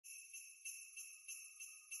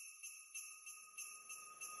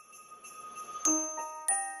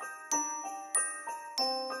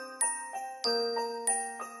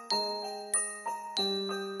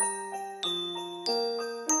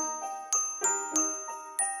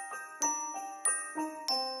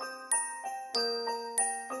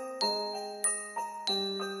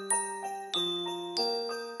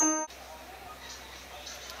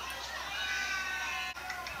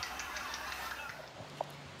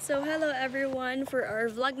So hello everyone, for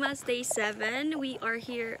our Vlogmas Day 7, we are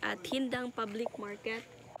here at Hindang Public Market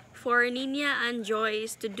for Nina and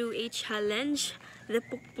Joyce to do a challenge, the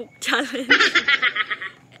Pukpuk Challenge.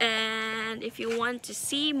 And if you want to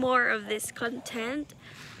see more of this content,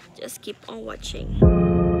 just keep on watching.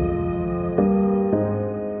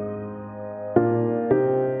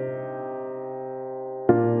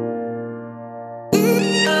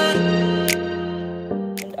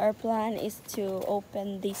 Our plan is to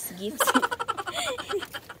open these gifts.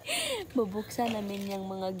 Bubuksan namin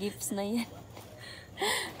yung mga gifts na yan.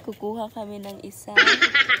 Kukuha kami ng isa,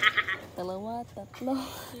 dalawa, tatlo.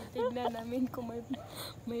 Titignan namin kung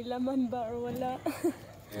may laman ba or wala.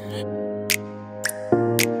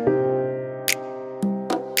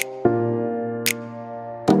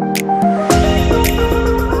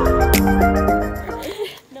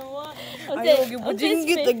 Ayaw,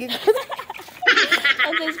 gibudinggit lagi.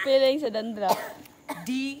 Ang sa spelling sa dandra?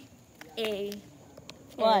 D-A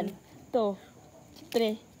 1, 2,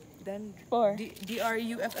 3, 4.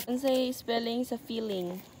 D-R-U-F. Ang sa spelling sa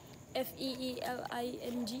feeling?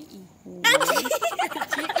 F-E-E-L-I-N-G-E.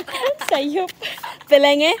 Sayop.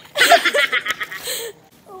 Pelenge?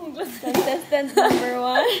 Contestant number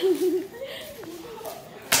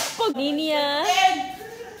 1. Ninia.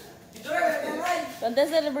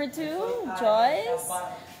 Contestant number 2, Joyce.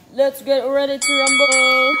 Let's get ready to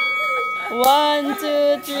rumble. 1,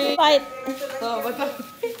 2, 3, fight.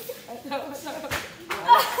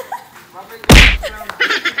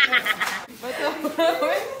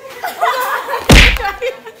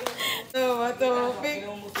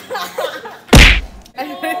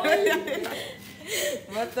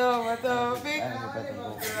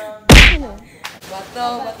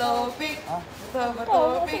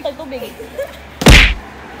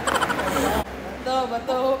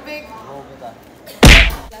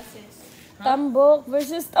 Tambok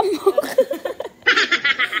versus tambok.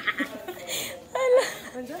 Hala.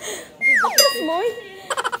 Lawas mo eh.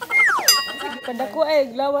 Kada ko eh,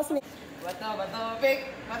 lawas ni. Bato, pik.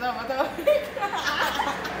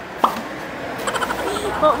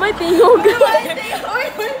 Oh, may tingog.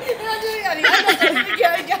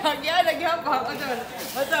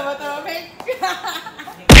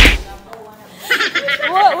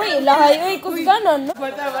 Wait, lahay oy, kus ganon.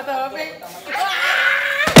 Bato, pik.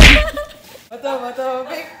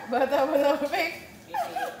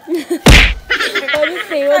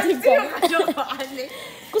 What's it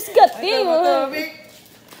Kusgat eh.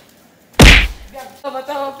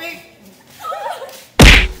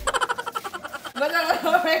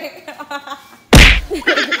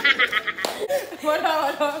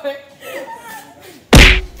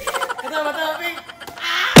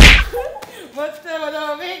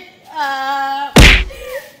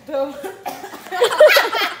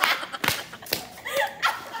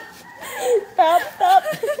 Stop.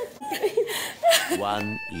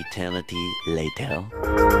 One eternity later.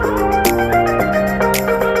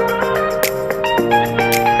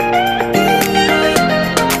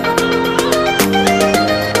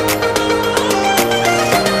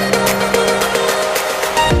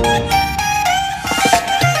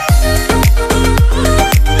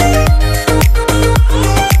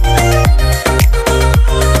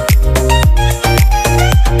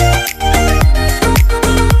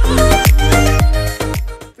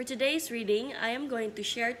 Today's reading, I am going to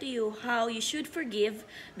share to you how you should forgive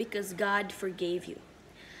because God forgave you.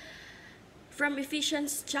 From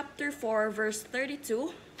Ephesians chapter 4 verse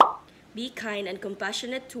 32, be kind and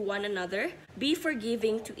compassionate to one another, be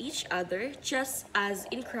forgiving to each other, just as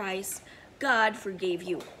in Christ God forgave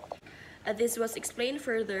you. This was explained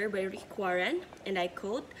further by Recca, and I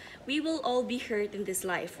quote, "We will all be hurt in this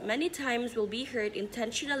life. Many times we'll be hurt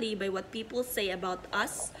intentionally by what people say about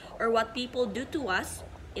us or what people do to us.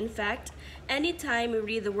 In fact, anytime we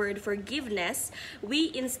read the word forgiveness,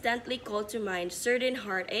 we instantly call to mind certain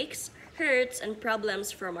heartaches, hurts, and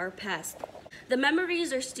problems from our past. The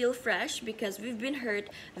memories are still fresh because we've been hurt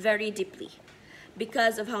very deeply.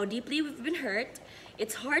 Because of how deeply we've been hurt,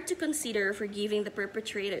 it's hard to consider forgiving the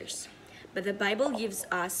perpetrators. But the Bible gives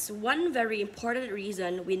us one very important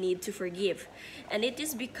reason we need to forgive, and it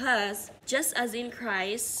is because, just as in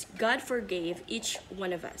Christ, God forgave each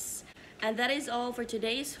one of us. And that is all for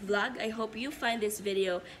today's vlog. I hope you find this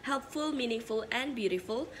video helpful, meaningful, and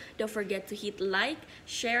beautiful. Don't forget to hit like,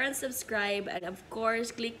 share, and subscribe. And of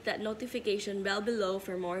course, click that notification bell below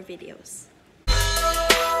for more videos.